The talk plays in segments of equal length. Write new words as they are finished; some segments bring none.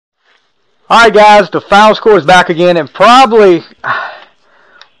All right, guys, the final score is back again, and probably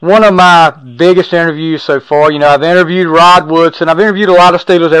one of my biggest interviews so far. You know, I've interviewed Rod Woodson. I've interviewed a lot of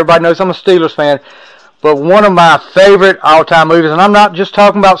Steelers. Everybody knows I'm a Steelers fan. But one of my favorite all-time movies, and I'm not just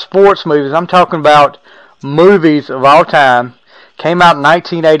talking about sports movies. I'm talking about movies of all time. Came out in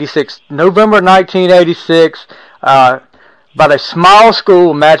 1986, November 1986. About a small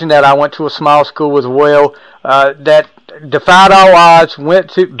school. Imagine that. I went to a small school as well. That defied all odds.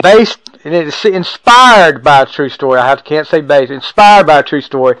 And it's inspired by a true story. Can't say based. Inspired by a true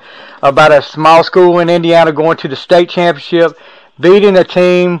story about a small school in Indiana going to the state championship, beating a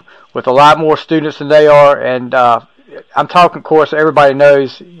team with a lot more students than they are. And I'm talking, of course, everybody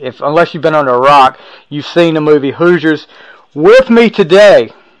knows, unless you've been under a rock, you've seen the movie Hoosiers. With me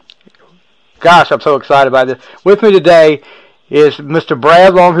today, gosh, I'm so excited about this. With me today is Mr.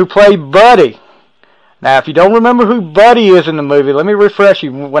 Brad Long, who played Buddy. Now, if you don't remember who Buddy is in the movie, let me refresh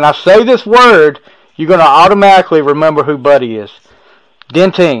you. When I say this word, you're going to automatically remember who Buddy is.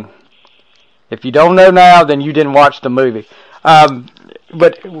 Denteen. If you don't know now, then you didn't watch the movie.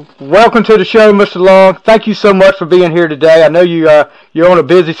 But welcome to the show, Mr. Long. Thank you so much for being here today. I know you're on a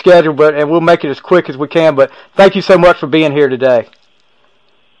busy schedule, and we'll make it as quick as we can. But thank you so much for being here today.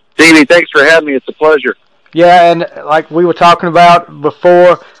 Stevie, thanks for having me. It's a pleasure. Yeah, and like we were talking about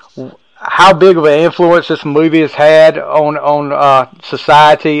before, how big of an influence this movie has had on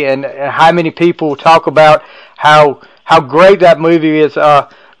society, and how many people talk about how great that movie is.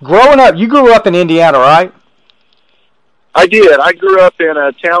 Growing up, you grew up in Indiana, right? I did. I grew up in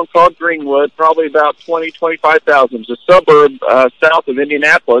a town called Greenwood, probably about 25,000. It's a suburb south of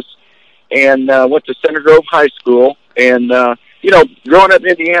Indianapolis, and went to Center Grove High School. And, growing up in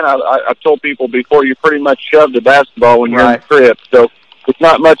Indiana, I've told people before, you're pretty much shoved to basketball when you're in the crib. So it's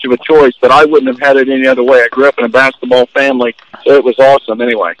not much of a choice, but I wouldn't have had it any other way. I grew up in a basketball family, so it was awesome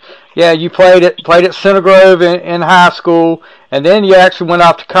anyway. Yeah, you played at Center Grove in high school, and then you actually went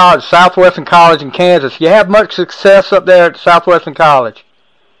off to college, Southwestern College in Kansas. You had much success up there at Southwestern College.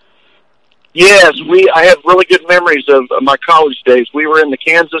 Yes, I have really good memories of my college days. We were in the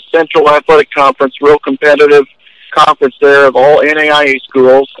Kansas Central Athletic Conference, real competitive conference there of all NAIA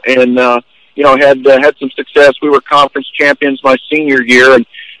schools, and had some success. We were conference champions my senior year, and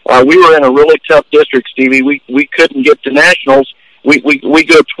we were in a really tough district, Stevie. We couldn't get to nationals. We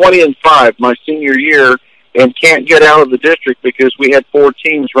go 20-5 my senior year, and can't get out of the district because we had 4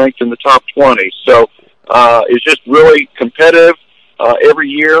 teams ranked in the top 20. So it's just really competitive. Every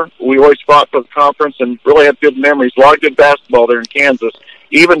year we always fought for the conference, and really have good memories. A lot of good basketball there in Kansas.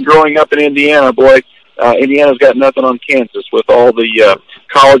 Even growing up in Indiana, boy, Indiana's got nothing on Kansas with all the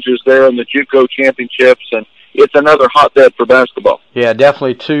colleges there and the JUCO championships, and it's another hotbed for basketball. Yeah,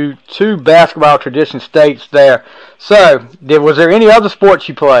 definitely two basketball tradition states there. So, was there any other sports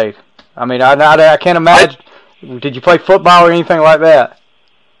you played? I mean, I can't imagine. Did you play football or anything like that?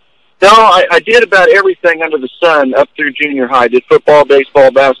 No, I did about everything under the sun up through junior high. I did football,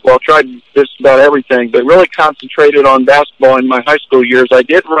 baseball, basketball, tried just about everything, but really concentrated on basketball in my high school years. I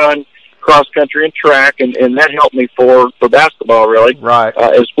did run cross country and track, and that helped me for basketball, really, right,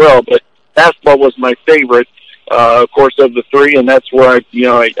 as well. But basketball was my favorite, of course, of the three, and that's where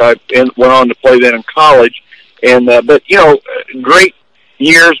I went on to play then in college. And but great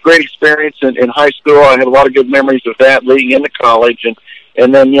years, great experience in high school. I had a lot of good memories of that leading into college,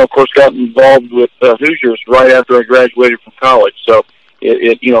 and then of course got involved with Hoosiers right after I graduated from college. So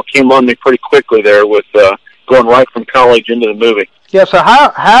it came on me pretty quickly there with going right from college into the movie. Yeah, so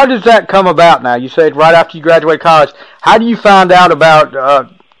how does that come about now? You said right after you graduate college. How do you find out about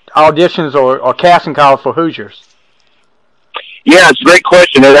auditions or casting calls for Hoosiers? Yeah, it's a great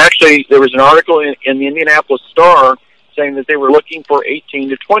question. There was an article in the Indianapolis Star saying that they were looking for 18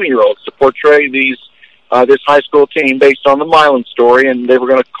 to 20-year-olds to portray this high school team based on the Milan story, and they were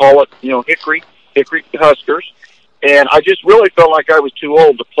going to call it, Hickory Huskers. And I just really felt like I was too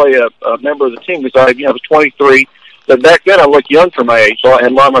old to play a member of the team because I was 23. But back then I looked young for my age, so I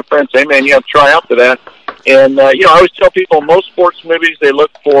had a lot of my friends say, man, you have to try out for that. And, I always tell people in most sports movies they look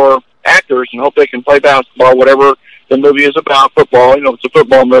for actors and hope they can play basketball, whatever the movie is about, football, it's a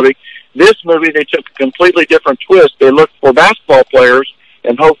football movie. This movie, they took a completely different twist. They looked for basketball players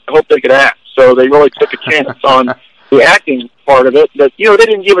and hope they could act. So they really took a chance on the acting part of it. But, they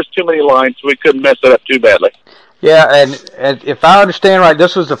didn't give us too many lines, so we couldn't mess it up too badly. Yeah, and if I understand right,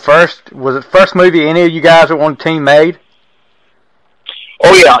 this was the first movie any of you guys that on the team made?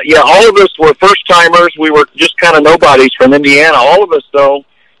 Oh, yeah. All of us were first-timers. We were just kind of nobodies from Indiana. All of us, though,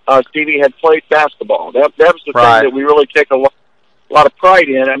 Stevie, had played basketball. That was the thing that we really take a lot of pride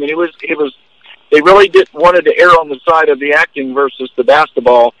in. I mean, it was they really wanted to err on the side of the acting versus the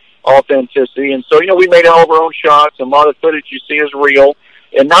basketball. authenticity. And so, we made all of our own shots, and a lot of the footage you see is real.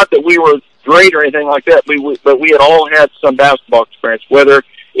 And not that we were great or anything like that, but we had all had some basketball experience, whether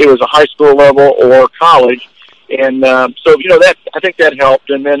it was a high school level or college. And so, that I think that helped.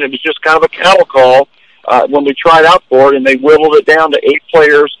 And then it was just kind of a cattle call when we tried out for it, and they whittled it down to 8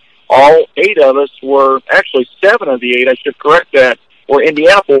 players. All 8 of us were, actually 7 of the 8, I should correct that, were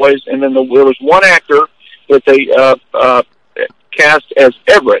Indiana boys. And then there was one actor that they cast as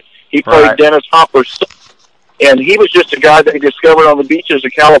Everett. He played Dennis Hopper's son. And he was just a guy that he discovered on the beaches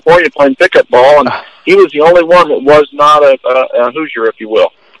of California playing pickup ball, and he was the only one that was not a Hoosier, if you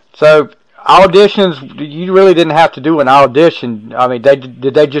will. So auditions, you really didn't have to do an audition. I mean,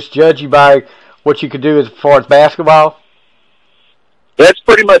 did they just judge you by what you could do as far as basketball? That's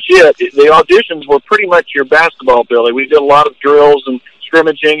pretty much it. The auditions were pretty much your basketball, Billy. We did a lot of drills and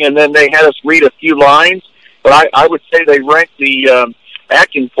scrimmaging, and then they had us read a few lines. But I would say they ranked the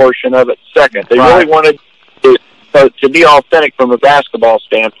acting portion of it second. They really wanted to be authentic from a basketball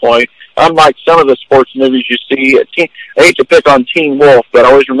standpoint. Unlike some of the sports movies you see, I hate to pick on Teen Wolf, but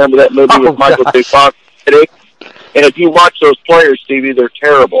I always remember that movie with Michael J. Fox. And if you watch those players, Stevie, they're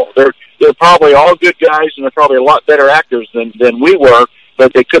terrible. They're probably all good guys, and they're probably a lot better actors than we were,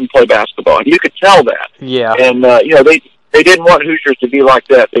 but they couldn't play basketball. And you could tell that. Yeah. And, they didn't want Hoosiers to be like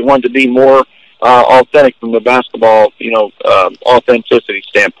that. They wanted to be more authentic from the basketball, authenticity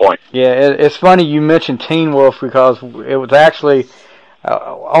standpoint. Yeah, it's funny you mentioned Teen Wolf, because it was actually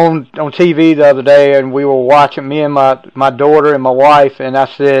on TV the other day, and we were watching, me and my daughter and my wife, and I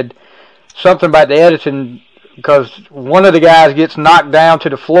said something about the editing, because one of the guys gets knocked down to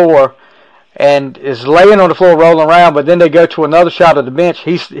the floor and is laying on the floor rolling around, but then they go to another shot of the bench.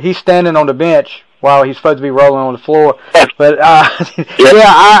 He's standing on the bench while he's supposed to be rolling on the floor. But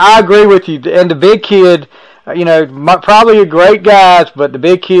I agree with you. And the big kid, probably great guys, but the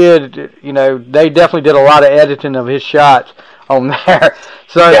big kid, they definitely did a lot of editing of his shots on there.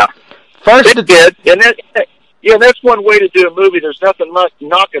 So first, it did, and that's one way to do a movie. There's nothing much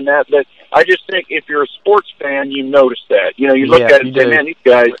knocking that, but I just think if you're a sports fan, you notice that. You look at it and say, man, these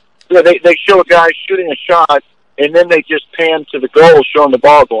guys, they show a guy shooting a shot, and then they just pan to the goal showing the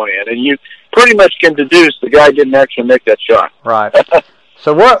ball going in, and you pretty much can deduce the guy didn't actually make that shot. Right.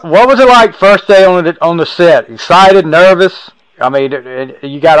 So what was it like first day on the set? Excited, nervous? I mean,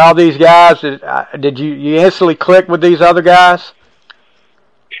 you got all these guys. Did you instantly click with these other guys?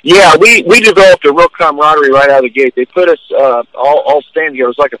 Yeah, we developed a real camaraderie right out of the gate. They put us all staying together.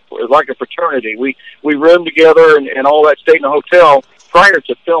 It was like a fraternity. We roomed together and all that, stayed in a hotel prior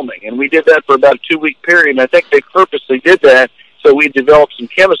to filming, and we did that for about a 2-week period. And I think they purposely did that so we developed some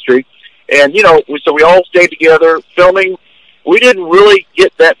chemistry. And so we all stayed together filming. We didn't really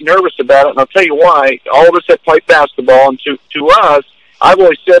get that nervous about it, and I'll tell you why. All of us had played basketball, and to us, I've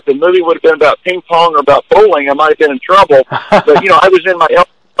always said the movie would have been about ping pong or about bowling. I might have been in trouble, but I was in my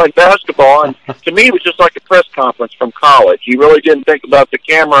playing basketball, and to me it was just like a press conference from college. You really didn't think about the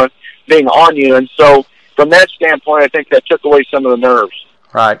camera being on you, and so from that standpoint, I think that took away some of the nerves.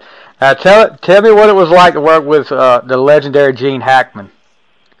 Right. Now tell me what it was like to work with the legendary Gene Hackman.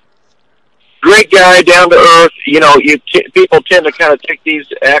 Great guy, down to earth. People tend to kind of take these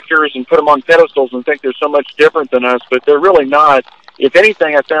actors and put them on pedestals and think they're so much different than us, but they're really not. If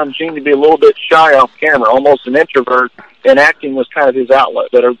anything, I found Gene to be a little bit shy off camera, almost an introvert, and acting was kind of his outlet.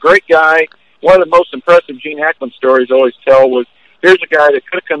 But a great guy. One of the most impressive Gene Hackman stories I always tell was, here's a guy that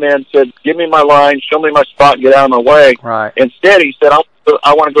could have come in and said, give me my line, show me my spot, and get out of my way. Right. Instead, he said,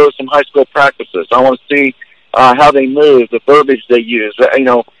 I want to go to some high school practices. I want to see how they move, the verbiage they use,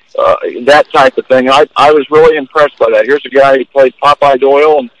 that type of thing. I was really impressed by that. Here's a guy who played Popeye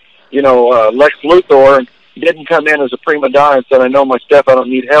Doyle and, Lex Luthor, and didn't come in as a prima donna and said, I know my stuff, I don't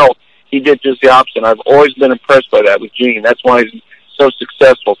need help. He did just the opposite. I've always been impressed by that with Gene. That's why he's so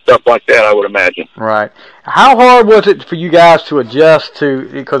successful, stuff like that, I would imagine. Right. How hard was it for you guys to adjust to,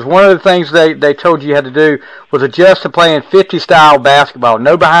 because one of the things they told you had to do was adjust to playing 50-style basketball,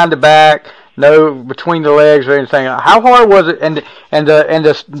 no behind the back, no between the legs or anything. How hard was it, and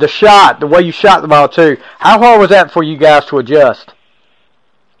the shot, the way you shot the ball too, how hard was that for you guys to adjust?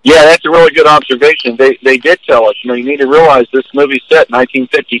 Yeah, that's a really good observation. They did tell us, you need to realize this movie's set in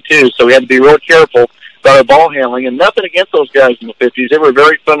 1952, so we had to be real careful about our ball handling, and nothing against those guys in the 50s. They were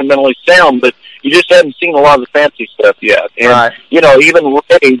very fundamentally sound, but you just hadn't seen a lot of the fancy stuff yet. And, right. Even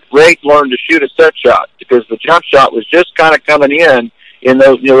Ray learned to shoot a set shot because the jump shot was just kind of coming in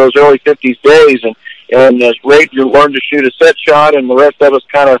those those early 50s days, and Ray learned to shoot a set shot, and the rest of us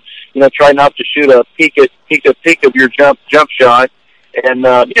kind of try not to shoot a peak of your jump shot. And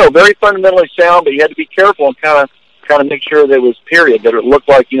very fundamentally sound, but you had to be careful and kind kind of make sure that it was period, that it looked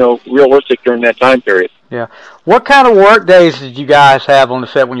like, realistic during that time period. Yeah. What kind of work days did you guys have on the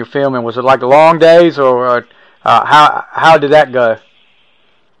set when you're filming? Was it like long days, or how did that go?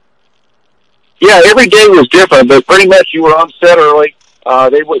 Yeah, every day was different, but pretty much you were on set early.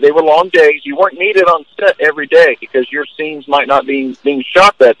 They were long days. You weren't needed on set every day because your scenes might not be being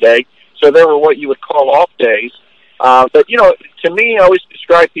shot that day, so there were what you would call off days. But, to me, I always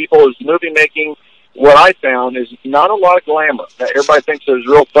describe people as movie making. What I found is not a lot of glamour. Now, everybody thinks there's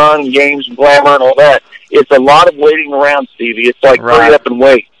real fun and games and glamour and all that. It's a lot of waiting around, Stevie. It's like hurry up and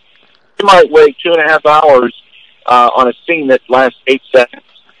wait. You might wait 2.5 hours on a scene that lasts 8 seconds.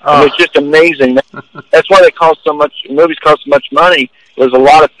 And it's just amazing. That's why movies cost so much money. There's a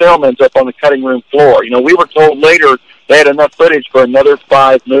lot of film ends up on the cutting room floor. We were told later they had enough footage for another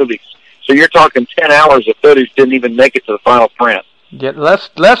 5 movies. So you're talking 10 hours of footage didn't even make it to the final print. Yeah,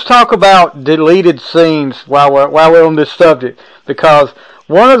 let's talk about deleted scenes while we're on this subject, because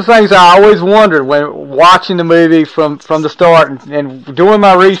one of the things I always wondered when watching the movie from the start and doing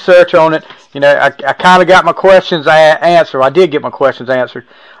my research on it, I kind of got my questions answered. I did get my questions answered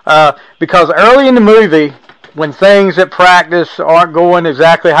because early in the movie, when things at practice aren't going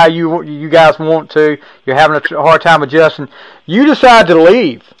exactly how you guys want to, you're having a hard time adjusting, you decide to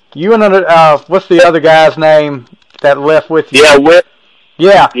leave. You and what's the other guy's name that left with you?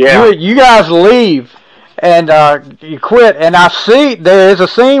 Yeah. You guys leave and you quit. And I see there is a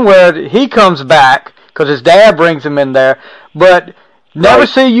scene where he comes back because his dad brings him in there, but never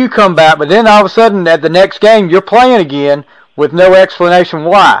see you come back. But then all of a sudden at the next game you're playing again with no explanation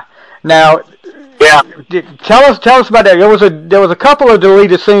why. Now, tell us about that. There was a couple of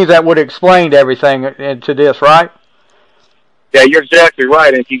deleted scenes that would have explained everything into this, right? Yeah, you're exactly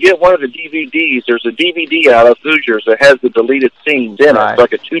right. And if you get one of the DVDs, there's a DVD out of Hoosiers that has the deleted scenes in it. It's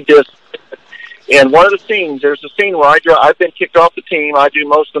like a 2-disc. And one of the scenes, there's a scene where I've been kicked off the team. I do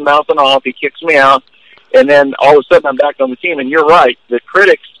most of the mouthing off. He kicks me out. And then all of a sudden I'm back on the team. And you're right. The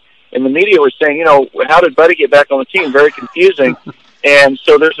critics and the media were saying, how did Buddy get back on the team? Very confusing. And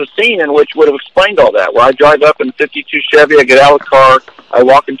so there's a scene in which would have explained all that, where I drive up in a 52 Chevy, I get out of the car, I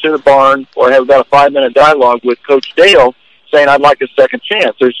walk into the barn, or I have about a 5-minute dialogue with Coach Dale, saying I'd like a second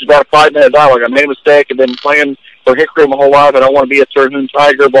chance. There's about a 5-minute dialogue. I made a mistake. I've been playing for Hickory my whole life. I don't want to be a Terhune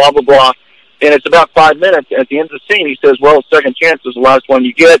Tiger, blah, blah, blah. And it's about 5 minutes. At the end of the scene, he says, well, second chance is the last one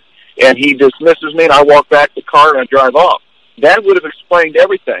you get. And he dismisses me, and I walk back to the car, and I drive off. That would have explained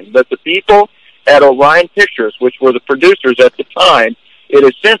everything. But the people at Orion Pictures, which were the producers at the time, it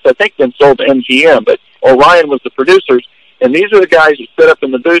has since, I think, been sold to MGM, but Orion was the producers. And these are the guys who sit up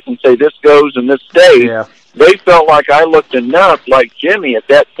in the booth and say, this goes and this stays. Yeah. They felt like I looked enough like Jimmy at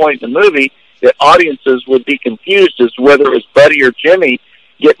that point in the movie that audiences would be confused as to whether it was Buddy or Jimmy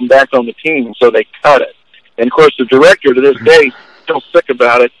getting back on the team, and so they cut it. And, of course, the director to this day is still sick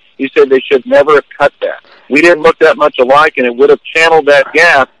about it. He said they should never have cut that. We didn't look that much alike, and it would have channeled that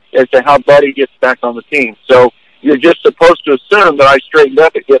gap as to how Buddy gets back on the team. So you're just supposed to assume that I straightened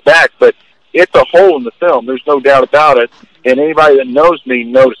up and get back, but it's a hole in the film. There's no doubt about it, and anybody that knows me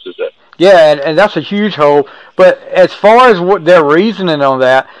notices it. Yeah, and that's a huge hole. But as far as what their reasoning on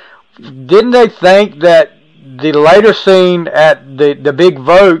that, didn't they think that the later scene at the big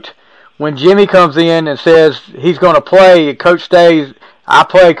vote, when Jimmy comes in and says he's going to play, Coach stays, I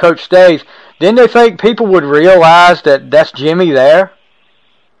play, Coach stays, didn't they think people would realize that that's Jimmy there?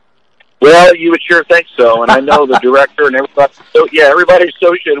 Well, you would sure think so, and I know the director and everybody. So yeah, everybody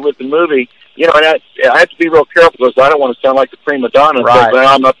associated with the movie. And I have to be real careful because I don't want to sound like the prima donna. Right. But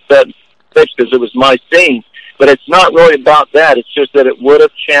I'm upset because it was my scene. But it's not really about that. It's just that it would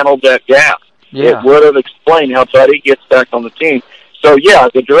have channeled that gap. Yeah. It would have explained how Buddy gets back on the team. So yeah,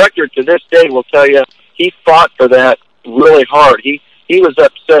 the director to this day will tell you he fought for that really hard. He was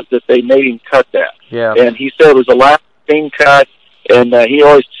upset that they made him cut that. Yeah. And he said it was the last scene cut. And he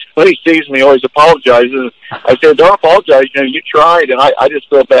always, when he sees me, always apologizes. I said, don't apologize. You tried. And I just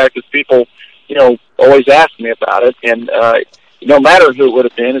feel bad because people, always ask me about it. And no matter who it would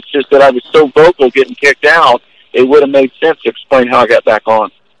have been, it's just that I was so vocal getting kicked out, it would have made sense to explain how I got back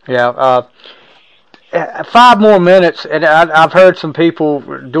on. Yeah. 5 more minutes, and I've heard some people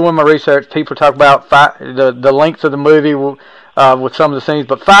doing my research. People talk about the length of the movie with some of the scenes,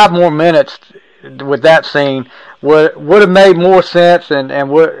 but 5 more minutes with that scene would have made more sense, and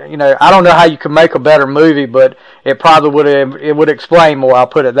would, I don't know how you could make a better movie, but it probably would explain more. I'll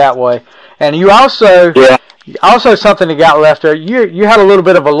put it that way. And you also something that got left there. You had a little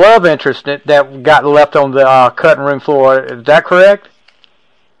bit of a love interest that got left on the cutting room floor. Is that correct?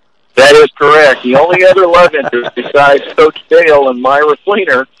 That is correct. The only other love interest besides Coach Dale and Myra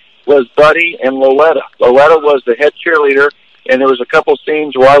Fleener was Buddy and Loletta. Loletta was the head cheerleader, and there was a couple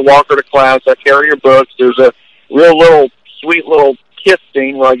scenes where I walk her to class, I carry her books. There's a real little, sweet little kiss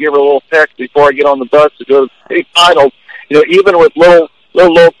scene where I give her a little peck before I get on the bus to go to the state finals. You know, even with little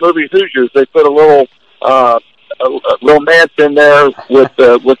movie Hoosiers, they put a little romance in there with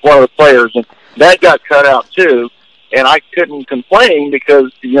one of the players, and that got cut out too. And I couldn't complain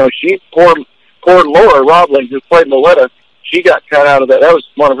because, you know, poor Laura Robling, who played Loletta, she got cut out of that. That was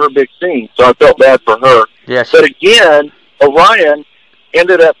one of her big scenes, so I felt bad for her. Yes. But again, Orion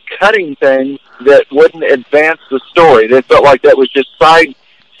ended up cutting things that wouldn't advance the story. They felt like that was just side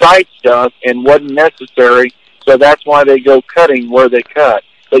stuff and wasn't necessary, so that's why they go cutting where they cut.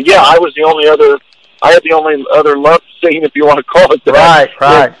 But yeah, I had the only other love scene, if you want to call it that.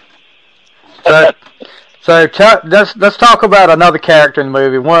 Right. So let's talk about another character in the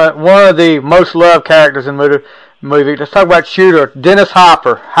movie. One of the most loved characters in the movie. Let's talk about Shooter, Dennis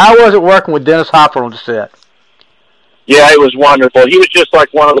Hopper. How was it working with Dennis Hopper on the set? Yeah, it was wonderful. He was just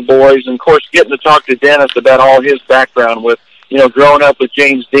like one of the boys, and of course, getting to talk to Dennis about all his background with, you know, growing up with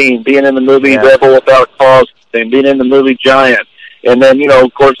James Dean, being in the movie Rebel Without a Cause, and being in the movie Giant, and then, you know,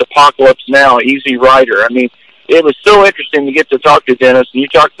 of course, Apocalypse Now, Easy Rider. I mean, it was so interesting to get to talk to Dennis, and you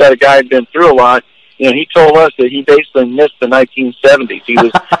talked about a guy who'd been through a lot. You know, he told us that he basically missed the 1970s. He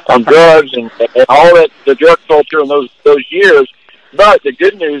was on drugs and all that, the drug culture in those years. But the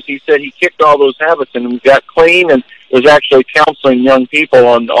good news, he said he kicked all those habits and got clean and was actually counseling young people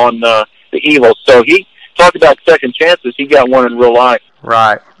on the evil. So he talked about second chances. He got one in real life.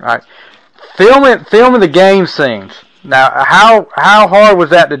 Right. Filming the game scenes. Now, how hard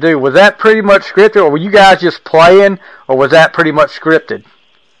was that to do? Was that pretty much scripted, or were you guys just playing, or was that pretty much scripted?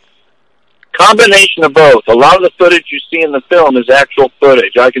 Combination of both. A lot of the footage you see in the film is actual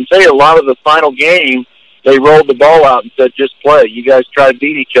footage. I can tell you a lot of the final game, they rolled the ball out and said, just play. You guys try to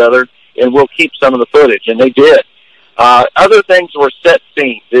beat each other, and we'll keep some of the footage. And they did. Other things were set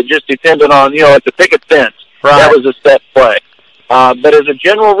scenes. It just depended on, you know, like the picket fence. Right. That was a set play. But as a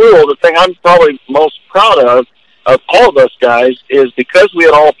general rule, the thing I'm probably most proud of all of us guys, is because we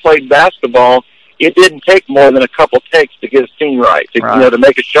had all played basketball, it didn't take more than a couple takes to get a scene right. You know, to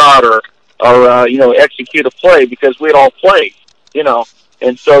make a shot or you know, execute a play, because we had all played, you know.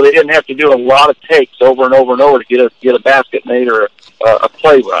 And so they didn't have to do a lot of takes over and over and over to get a basket made or a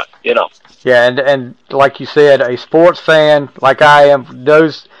play run, you know. Yeah, and like you said, a sports fan like I am,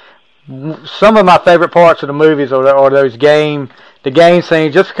 some of my favorite parts of the movies are those the game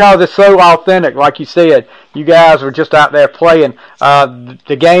scenes, just because it's so authentic. Like you said, you guys were just out there playing.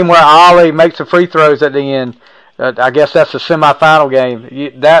 The game where Ollie makes the free throws at the end, I guess that's the semifinal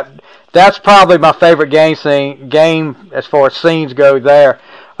game. That's probably my favorite game as far as scenes go there.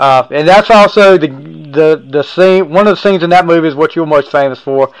 And that's also the scene. One of the scenes in that movie is what you're most famous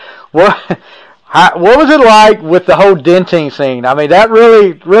for. What was it like with the whole denting scene? I mean, that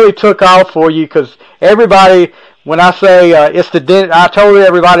really took off for you, because everybody, when I say it's the dent, I told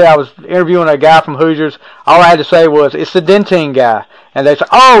everybody I was interviewing a guy from Hoosiers. All I had to say was, it's the denting guy, and they said,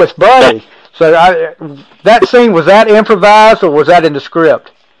 "Oh, it's Buddy." So that scene, was that improvised, or was that in the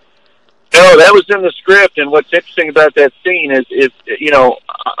script? No, that was in the script, and what's interesting about that scene is you know,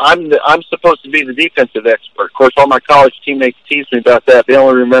 I'm supposed to be the defensive expert. Of course, all my college teammates tease me about that. They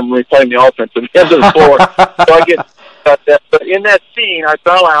only remember me playing the offense at the end of the floor. So I get about that. But in that scene, I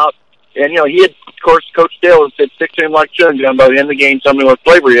fell out, and, you know, he had, of course, Coach Dale had said, stick to him like chewing gum. By the end of the game, tell me what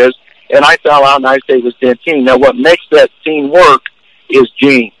flavor he is. And I fell out, and I say it was Dentine. Now, what makes that scene work is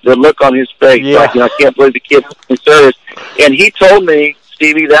Gene, the look on his face. Yeah. Like, you know, I can't believe the kid's serious. And he told me,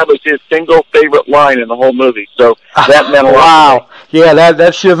 Stevie, that was his single favorite line in the whole movie. So that meant a lot. Wow. Yeah,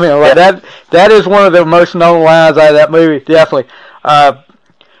 that should mean a lot. Yeah. That is one of the most known lines out of that movie, definitely.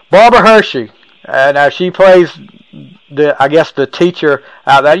 Barbara Hershey, now she plays the teacher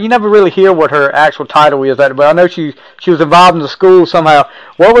out there. You never really hear what her actual title is, but I know she was involved in the school somehow.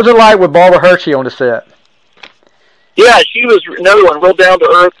 What was it like with Barbara Hershey on the set? Yeah, she was another one, real down to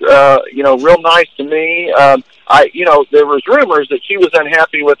earth, you know, real nice to me. You know, there was rumors that she was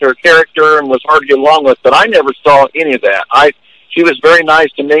unhappy with her character and was hard to get along with, but I never saw any of that. She was very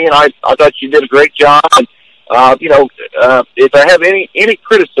nice to me, and I thought she did a great job. And, you know, if I have any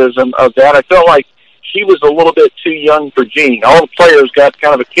criticism of that, I felt like she was a little bit too young for Gene. All the players got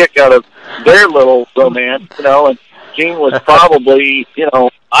kind of a kick out of their little romance, you know, and Gene was probably, you know,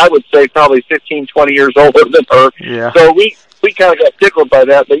 I would say probably 15, 20 years older than her. Yeah. So we kind of got tickled by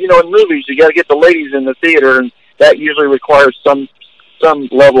that. But, you know, in movies, you got to get the ladies in the theater, and that usually requires some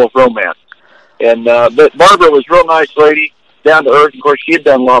level of romance. And but Barbara was a real nice lady, down to earth. Of course, she had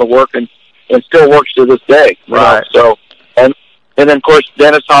done a lot of work and still works to this day. Right. So, and And then, of course,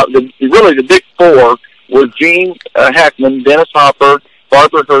 Dennis Hopper. Really, the big four were Gene Hackman, Dennis Hopper,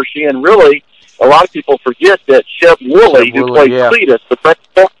 Barbara Hershey, and really, a lot of people forget that Sheb Woolley, who played Cletus, the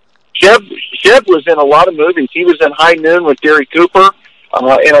principal. Sheb was in a lot of movies. He was in High Noon with Gary Cooper. And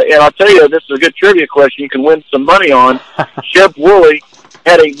I'll tell you, this is a good trivia question you can win some money on. Sheb Woolley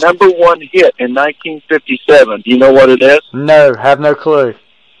had a #1 hit in 1957. Do you know what it is? No, have no clue.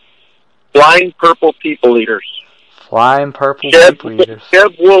 Flying Purple People Eaters. Flying Purple People Eaters.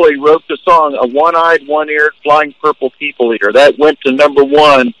 Sheb Woolley wrote the song, A One-Eyed, One-Eared Flying Purple People Eater. That went to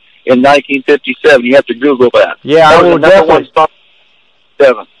 #1 in 1957. You have to Google that. Yeah, that I will definitely.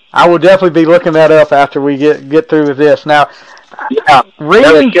 I will definitely be looking that up after we get through with this. Now, yeah,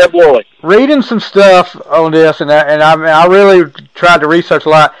 reading some stuff on this, and I really tried to research a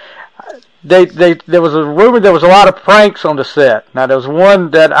lot. There was a rumor there was a lot of pranks on the set. Now, there was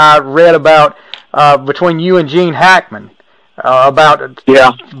one that I read about between you and Gene Hackman about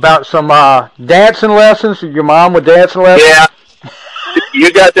some dancing lessons. Your mom with dancing lessons. Yeah.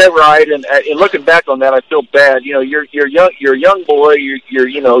 You got that right, and looking back on that, I feel bad. You know, you're a young boy. You're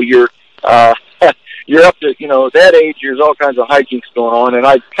up to that age. There's all kinds of hijinks going on, and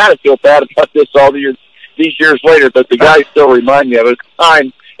I kind of feel bad about this all these years later. But the guys still remind me of it.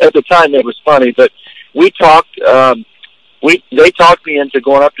 At the time, it was funny. But we talked. They talked me into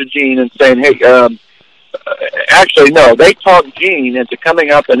going up to Gene and saying, "Hey." Actually, no. They talked Gene into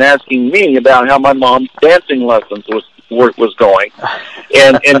coming up and asking me about how my mom's dancing lessons was going,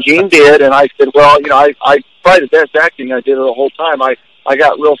 and Gene did, and I said, well, I probably the best acting I did the whole time. I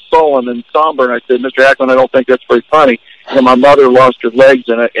got real sullen and somber, and I said, Mr. Hackman, I don't think that's very funny. And my mother lost her legs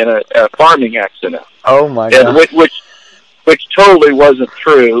in a farming accident. Oh my God! Which totally wasn't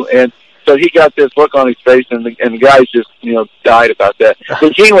true, and so he got this look on his face, and the guys just died about that.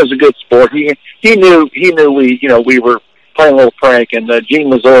 But Gene was a good sport. He knew we were playing a little prank, and Gene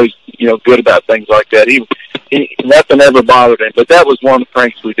was always good about things like that. He nothing ever bothered him. But that was one of the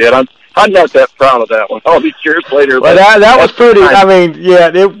pranks we did. I'm not that proud of that one. All these years later. Well, that was pretty. I mean, yeah,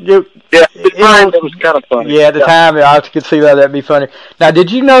 at the time it was kind of funny. Yeah, at the time I could see that that'd be funny. Now,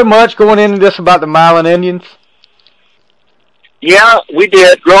 did you know much going into this about the Milan Indians? Yeah, we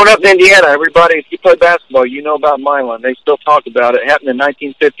did. Growing up in Indiana, everybody, if you play basketball, you know about Milan. They still talk about it. It happened in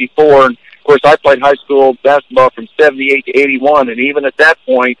 1954, and of course, I played high school basketball from 78 to 81, and even at that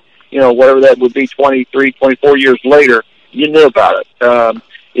point, whatever that would be, 23, 24 years later, you knew about it.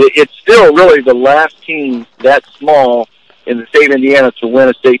 It's still really the last team that small in the state of Indiana to win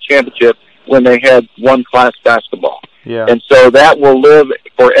a state championship when they had one-class basketball. Yeah. And so that will live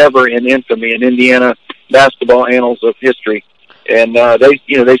forever in infamy in Indiana basketball annals of history. And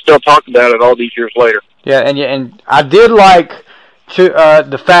they still talk about it all these years later. Yeah, and I did like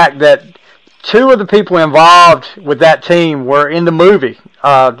the fact that two of the people involved with that team were in the movie.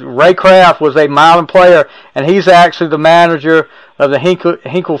 Ray Kraft was a Milan player, and he's actually the manager of the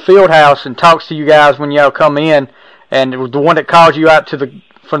Hinkle Fieldhouse and talks to you guys when y'all come in, and the one that calls you out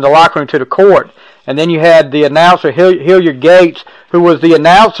from the locker room to the court. And then you had the announcer Hilliard Gates, who was the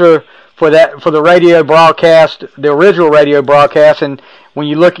announcer for the radio broadcast, the original radio broadcast, and when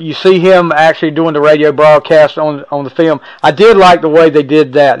you see him actually doing the radio broadcast on the film. I did like the way they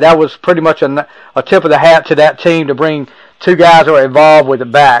did that. That was pretty much a tip of the hat to that team to bring two guys who are involved with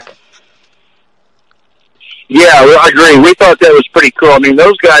it back. Yeah, well, I agree. We thought that was pretty cool. I mean,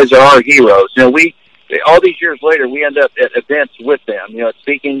 those guys are our heroes. All these years later, we end up at events with them, at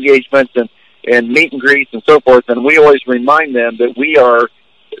speaking engagements and meet and greets and so forth, and we always remind them that we are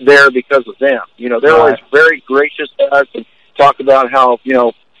there because of them. They're always very gracious to us and talk about how,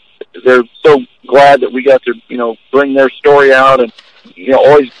 they're so glad that we got to, bring their story out and,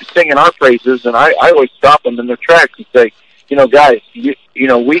 always singing our praises. And I always stop them in their tracks and say, guys,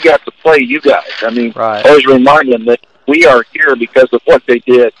 we got to play you guys. I mean, I always remind them that we are here because of what they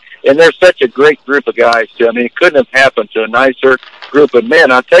did. And they're such a great group of guys, too. I mean, it couldn't have happened to a nicer group of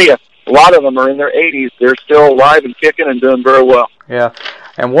men. I'll tell you, a lot of them are in their 80s. They're still alive and kicking and doing very well. Yeah.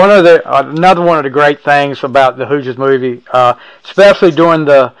 And another one of the great things about the Hoosiers movie, especially during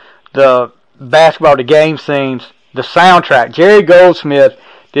the basketball, the game scenes, the soundtrack. Jerry Goldsmith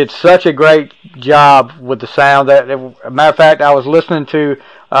did such a great job with the sound. As a matter of fact, I was listening to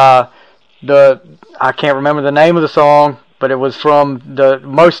I can't remember the name of the song, but it was from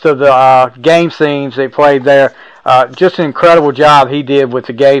most of the game scenes they played there. Just an incredible job he did with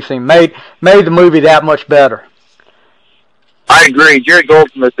the game scene. Made the movie that much better. I agree. Jerry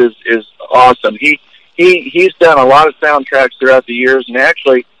Goldsmith is awesome. He's done a lot of soundtracks throughout the years, and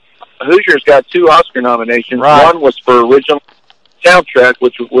actually, Hoosiers got 2 Oscar nominations. Right. One was for original soundtrack,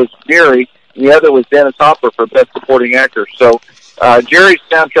 which was Gary, and the other was Dennis Hopper for Best Supporting Actor. So Jerry's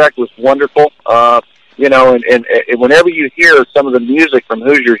soundtrack was wonderful. You know, and whenever you hear some of the music from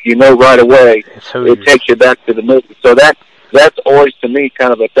Hoosiers, you know right away it takes you back to the movie. So that's always, to me,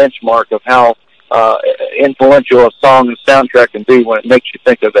 kind of a benchmark of how influential a song and soundtrack can be when it makes you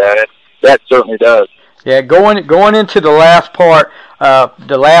think of that. That certainly does. Yeah, going into the last part,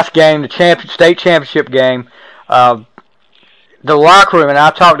 the last game, the state championship game, the locker room, and I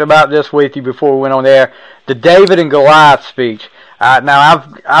talked about this with you before we went on there, the David and Goliath speech. Now,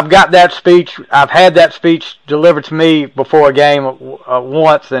 I've got that speech. I've had that speech delivered to me before a game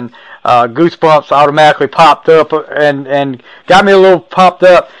once, and goosebumps automatically popped up and got me a little pumped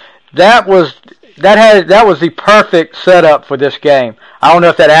up. That was the perfect setup for this game. I don't know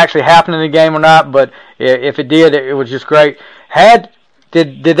if that actually happened in the game or not, but if it did, it was just great.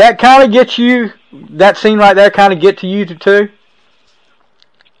 Did that kind of get you? That scene right there kind of get to you too?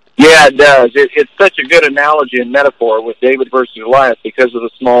 Yeah, it does. It's such a good analogy and metaphor with David versus Goliath because of the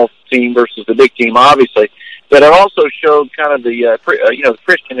small team versus the big team, obviously. But it also showed kind of the the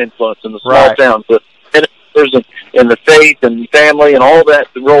Christian influence in the small towns, the ministers and the faith and family and all that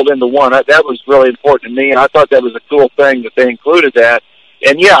rolled into one. That was really important to me, and I thought that was a cool thing that they included that.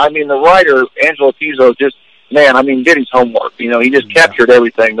 And yeah, I mean, the writer Angelo Pizzo just did his homework. You know, he just captured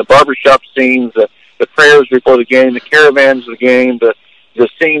everything: the barbershop scenes, the prayers before the game, the caravans of the game, the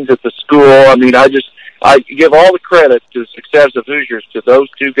scenes at the school. I mean, I give all the credit to the success of Hoosiers to those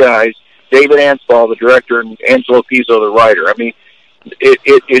two guys, David Anspaugh, the director, and Angelo Pizzo, the writer. I mean,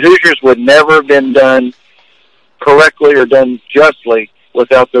 Hoosiers would never have been done correctly or done justly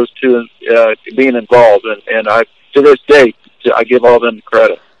without those two being involved. And to this day, I give all them the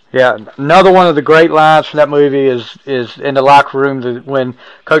credit. Yeah, another one of the great lines from that movie is in the locker room when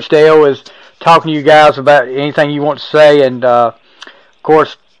Coach Dale is talking to you guys about anything you want to say, and of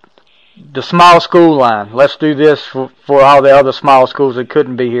course, the small school line. Let's do this for all the other small schools that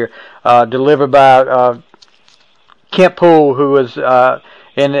couldn't be here. Delivered by Kent Poole, who was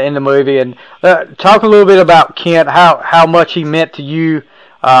in the movie. And talk a little bit about Kent, how much he meant to you,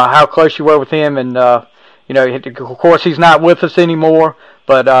 how close you were with him. And, of course, he's not with us anymore.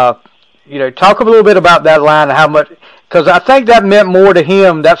 But, talk a little bit about that line and how much. Because I think that meant more to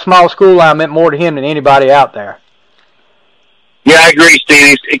him, that small school line meant more to him than anybody out there. Yeah, I agree,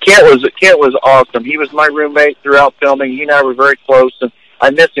 Steve. Kent was awesome. He was my roommate throughout filming. He and I were very close, and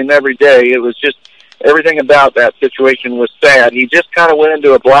I miss him every day. It was just everything about that situation was sad. He just kind of went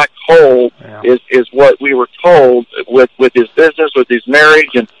into a black hole, is what we were told, with his business, with his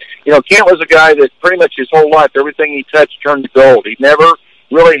marriage. And, Kent was a guy that pretty much his whole life, everything he touched turned to gold. He never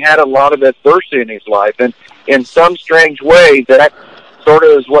really had a lot of adversity in his life. And in some strange way, that sort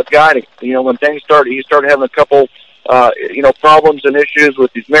of is what got him. When things started, he started having a couple problems and issues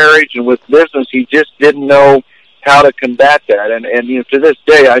with his marriage and with business. He just didn't know how to combat that. And to this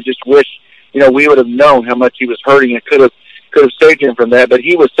day, I just wish, we would have known how much he was hurting and could have saved him from that. But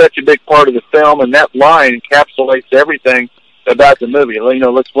he was such a big part of the film, and that line encapsulates everything about the movie.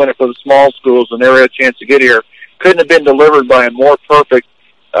 Let's win it for the small schools, and never had a chance to get here. Couldn't have been delivered by a more perfect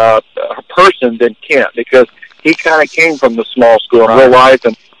person than Kent, because he kind of came from the small school in real life,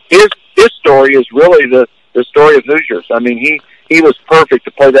 and his story is really the story of Hoosiers. I mean, he was perfect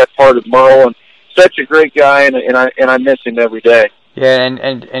to play that part of Merle, and such a great guy, and I miss him every day. Yeah,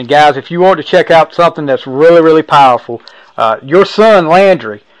 and guys, if you want to check out something that's really, really powerful, your son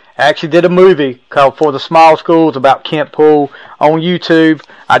Landry actually did a movie called For the Small Schools about Kent Poole on YouTube.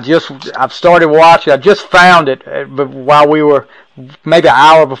 I've started watching. I just found it while we were maybe an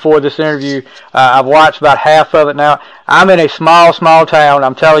hour before this interview. I've watched about half of it now. I'm in a small town.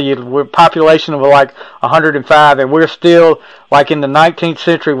 I'm telling you, we're a population of like 105, and we're still like in the 19th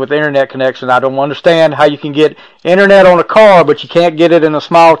century with internet connection. I don't understand how you can get internet on a car, but you can't get it in a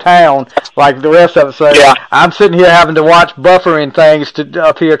small town like the rest of us. So yeah. I'm sitting here having to watch buffering things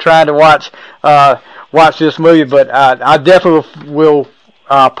up here trying to watch this movie, but I definitely will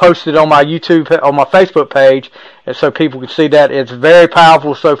post it on my YouTube, on my Facebook page, and so people can see that. It's very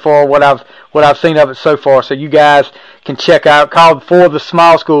powerful so far, what I've seen of it so far. So you guys can check out, called For the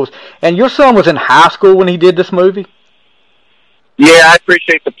Small Schools. And your son was in high school when he did this movie? Yeah, I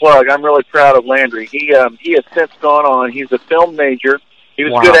appreciate the plug. I'm really proud of Landry. He has since gone on. He's a film major. He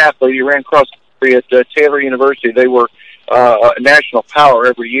was a good athlete. He ran cross country at Taylor University. They were a national power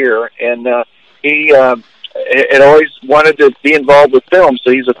every year, and he had always wanted to be involved with film.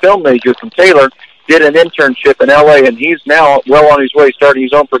 So he's a film major from Taylor. Did an internship in L.A., and he's now well on his way starting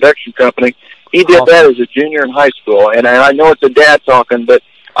his own production company. He did that as a junior in high school, and I know it's a dad talking, but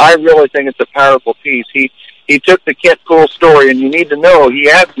I really think it's a powerful piece. He took the Kent Poole story, and you need to know, he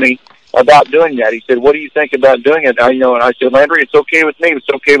asked me, about doing that. He said, what do you think about doing it? And I said, Landry, it's okay with me. It's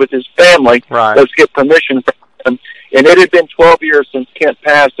okay with his family. Right. Let's get permission from him. And it had been 12 years since Kent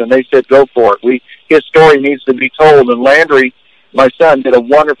passed, and they said, go for it. His story needs to be told. And Landry, my son, did a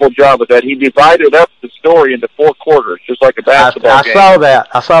wonderful job with that. He divided up the story into 4 quarters, just like a basketball game.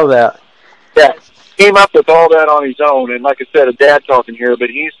 I saw that. Yeah, came up with all that on his own. And like I said, a dad talking here, but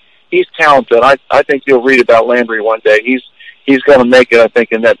he's talented. I think you'll read about Landry one day. He's going to make it, I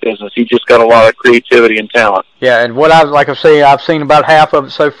think, in that business. He just got a lot of creativity and talent. Yeah, and what I've seen about half of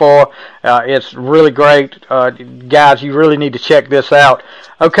it so far. It's really great. Guys, you really need to check this out.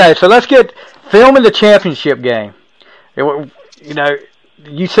 Okay, so let's get filming the championship game.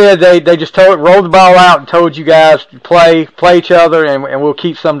 You said they just rolled the ball out and told you guys to play each other, and we'll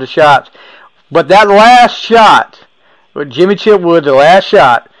keep some of the shots. But that last shot, with Jimmy Chipwood, the last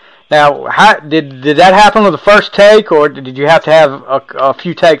shot, now, did that happen with the first take, or did you have to have a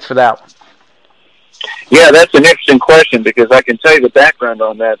few takes for that one? Yeah, that's an interesting question, because I can tell you the background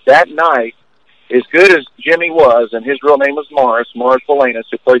on that. That night, as good as Jimmy was, and his real name was Morris Valanis,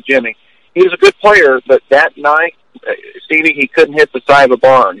 who played Jimmy, he was a good player, but that night, Stevie, he couldn't hit the side of a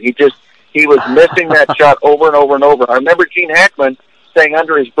barn. He was missing that shot over and over and over. I remember Gene Hackman saying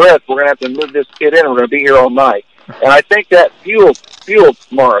under his breath, we're going to have to move this kid in, and we're going to be here all night. And I think that fueled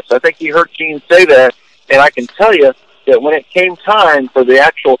Morris. I think he heard Gene say that, and I can tell you that when it came time for the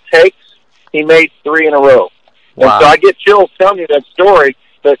actual takes, he made 3 in a row. Wow. And so I get chills telling you that story,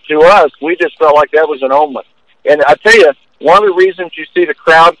 but to us, we just felt like that was an omen. And I tell you, one of the reasons you see the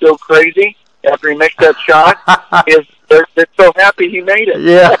crowd go crazy after he makes that shot is they're so happy he made it.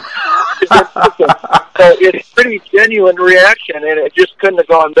 Yeah. So it's a pretty genuine reaction, and it just couldn't have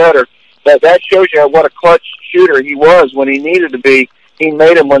gone better. That shows you what a clutch shooter he was when he needed to be. He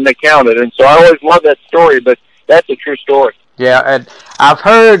made them when they counted. And so I always love that story, but that's a true story. Yeah, and I've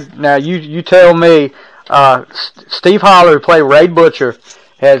heard, now you tell me, Steve Holler, who played Ray Butcher,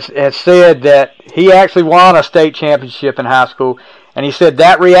 has said that he actually won a state championship in high school, and he said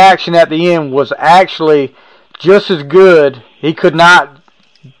that reaction at the end was actually just as good. He could not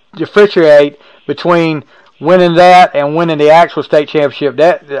differentiate between winning that and winning the actual state championship.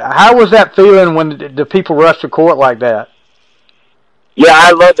 How was that feeling when the people rushed the court like that? Yeah,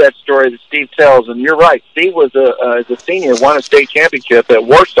 I love that story that Steve tells, and you're right. Steve was as a senior, won a state championship at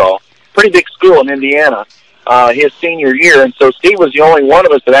Warsaw, pretty big school in Indiana, his senior year, and so Steve was the only one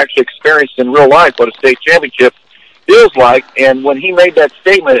of us that actually experienced in real life what a state championship feels like, and when he made that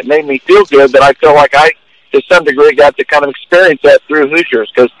statement, it made me feel good that I feel like I, to some degree, got to kind of experience that through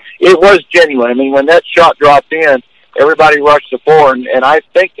Hoosiers, because it was genuine. I mean, when that shot dropped in, everybody rushed the floor, and I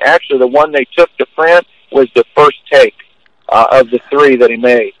think actually the one they took to print was the first take of the 3 that he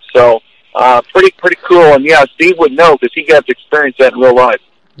made. So pretty cool, and yeah, Steve would know because he got to experience that in real life.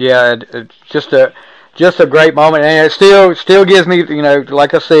 Yeah, it's just a great moment, and it still gives me,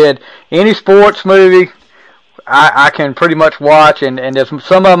 like I said, any sports movie I can pretty much watch, and there's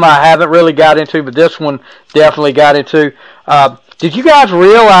some of them I haven't really got into, but this one definitely got into. Did you guys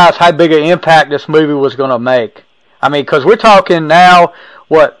realize how big an impact this movie was going to make? I mean, because we're talking now,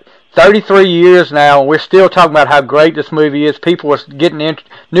 33 years now, and we're still talking about how great this movie is. People are getting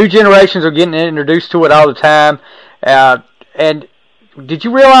new generations are getting introduced to it all the time. And did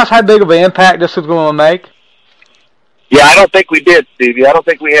you realize how big of an impact this was going to make? Yeah, I don't think we did, Stevie. I don't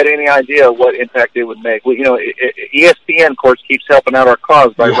think we had any idea what impact it would make. ESPN, of course, keeps helping out our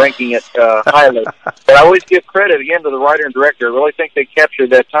cause by ranking it highly. But I always give credit, again, to the writer and director. I really think they captured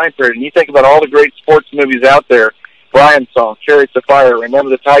that time period. And you think about all the great sports movies out there, Brian's Song, Chariots of Fire, Remember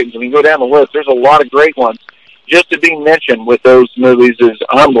the Titans. I mean, go down the list. There's a lot of great ones. Just to be mentioned with those movies is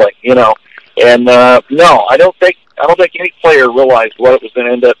humbling, And no, I don't think any player realized what it was going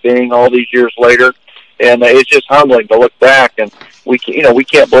to end up being all these years later. And it's just humbling to look back, and we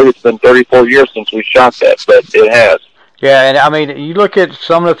can't believe it's been 34 years since we shot that, but it has. Yeah, and I mean, you look at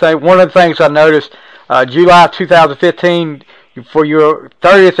some of the things. One of the things I noticed, July 2015, for your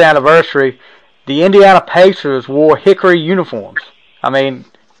 30th anniversary, the Indiana Pacers wore Hickory uniforms. I mean,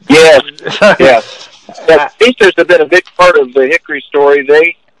 yes. The Pacers have been a big part of the Hickory story.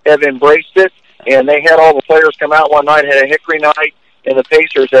 They have embraced it, and they had all the players come out one night, had a Hickory night, and the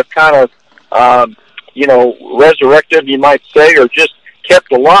Pacers have kind of resurrected, you might say, or just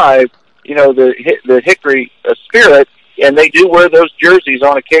kept alive, the Hickory spirit, and they do wear those jerseys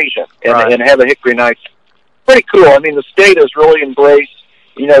on occasion and have a Hickory night. Pretty cool. I mean, the state has really embraced,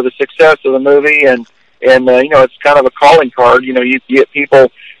 the success of the movie, and it's kind of a calling card. You get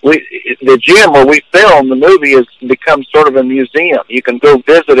people. The gym where we film the movie has become sort of a museum. You can go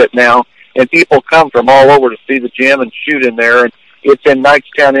visit it now, and people come from all over to see the gym and shoot in there. it's in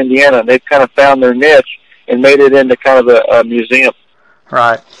Knightstown, Indiana. They've kind of found their niche and made it into kind of a museum.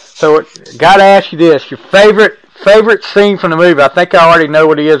 Right. So, got to ask you this: your favorite scene from the movie? I think I already know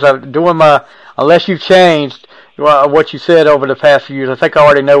what it is. I'm doing my, unless you've changed what you said over the past few years. I think I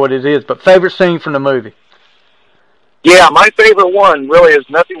already know what it is. But favorite scene from the movie? Yeah, my favorite one really has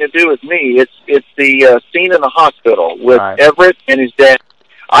nothing to do with me. It's the scene in the hospital with Everett and his dad.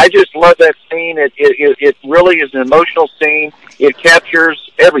 I just love that scene. It really is an emotional scene. It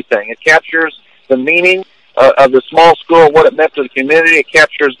captures everything. It captures the meaning of the small school, what it meant to the community. It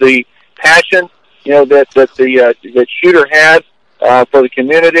captures the passion, that the shooter had for the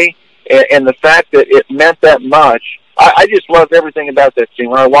community, and the fact that it meant that much. I just love everything about that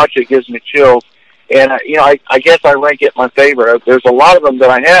scene. When I watch it, it gives me chills. And I guess I rank it my favorite. There's a lot of them that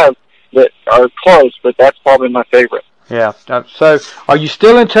I have that are close, but that's probably my favorite. Yeah. So, are you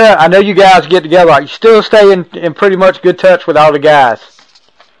still in touch? I know you guys get together. Are you still staying in pretty much good touch with all the guys?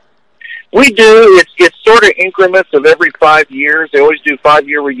 We do. It's sort of increments of every 5 years. They always do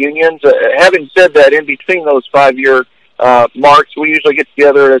 5-year reunions. Having said that, in between those 5-year marks, we usually get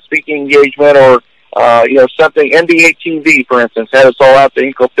together at a speaking engagement or something. NBA TV, for instance, had us all out to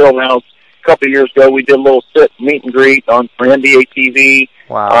Inkle Fieldhouse a couple of years ago. We did a little meet and greet for NBA TV.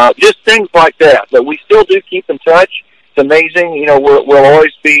 Wow. Just things like that. But we still do keep in touch. It's amazing. We'll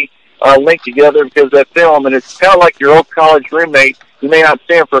always be linked together because of that film, and it's kind of like your old college roommate. You may not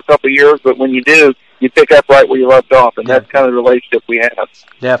see him for a couple of years, but when you do, you pick up right where you left off, and that's kind of the relationship we have.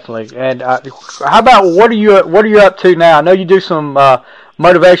 Definitely. And how about what are you up to now? I know you do some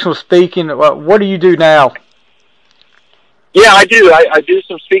motivational speaking. What do you do now? Yeah, I do. I do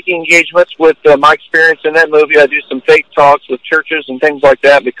some speaking engagements with my experience in that movie. I do some faith talks with churches and things like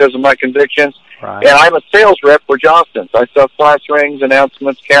that because of my convictions. Right. And I'm a sales rep for Johnston's. I sell class rings,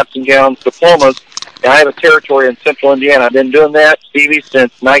 announcements, caps and gowns, diplomas, and I have a territory in Central Indiana. I've been doing that, Stevie,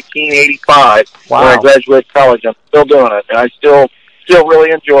 since 1985 when I graduated college. I'm still doing it, and I still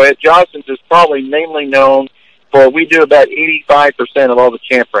really enjoy it. Johnston's is probably mainly known for, we do about 85% of all the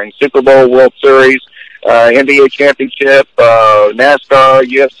champ rings, Super Bowl, World Series, NBA championship, NASCAR,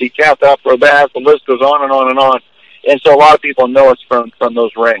 UFC, South Afro Bass, the list goes on and on and on. And so a lot of people know us from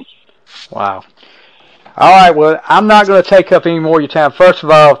those rings. Wow. All right, well, I'm not going to take up any more of your time. First of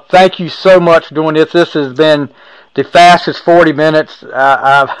all, thank you so much for doing this. This has been the fastest 40 minutes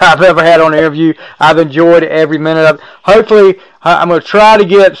I've ever had on an interview. I've enjoyed every minute of it. Hopefully, I'm going to try to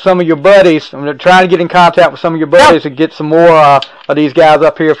get some of your buddies. I'm going to try to get in contact with some of your buddies and get some more of these guys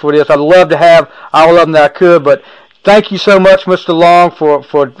up here for this. I'd love to have all of them that I could, but thank you so much, Mr. Long,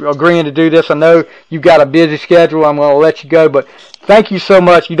 for agreeing to do this. I know you've got a busy schedule. I'm going to let you go, but thank you so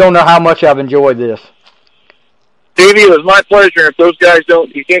much. You don't know how much I've enjoyed this. Stevie, it was my pleasure. If those guys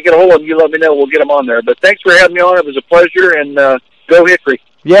you can't get a hold of them, you let me know. We'll get them on there. But thanks for having me on. It was a pleasure, and go Hickory.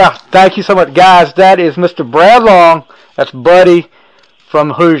 Yeah, thank you so much. Guys, that is Mr. Brad Long. That's Buddy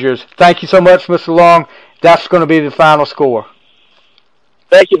from Hoosiers. Thank you so much, Mr. Long. That's going to be the final score.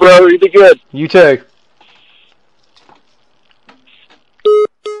 Thank you, brother. You be good. You too.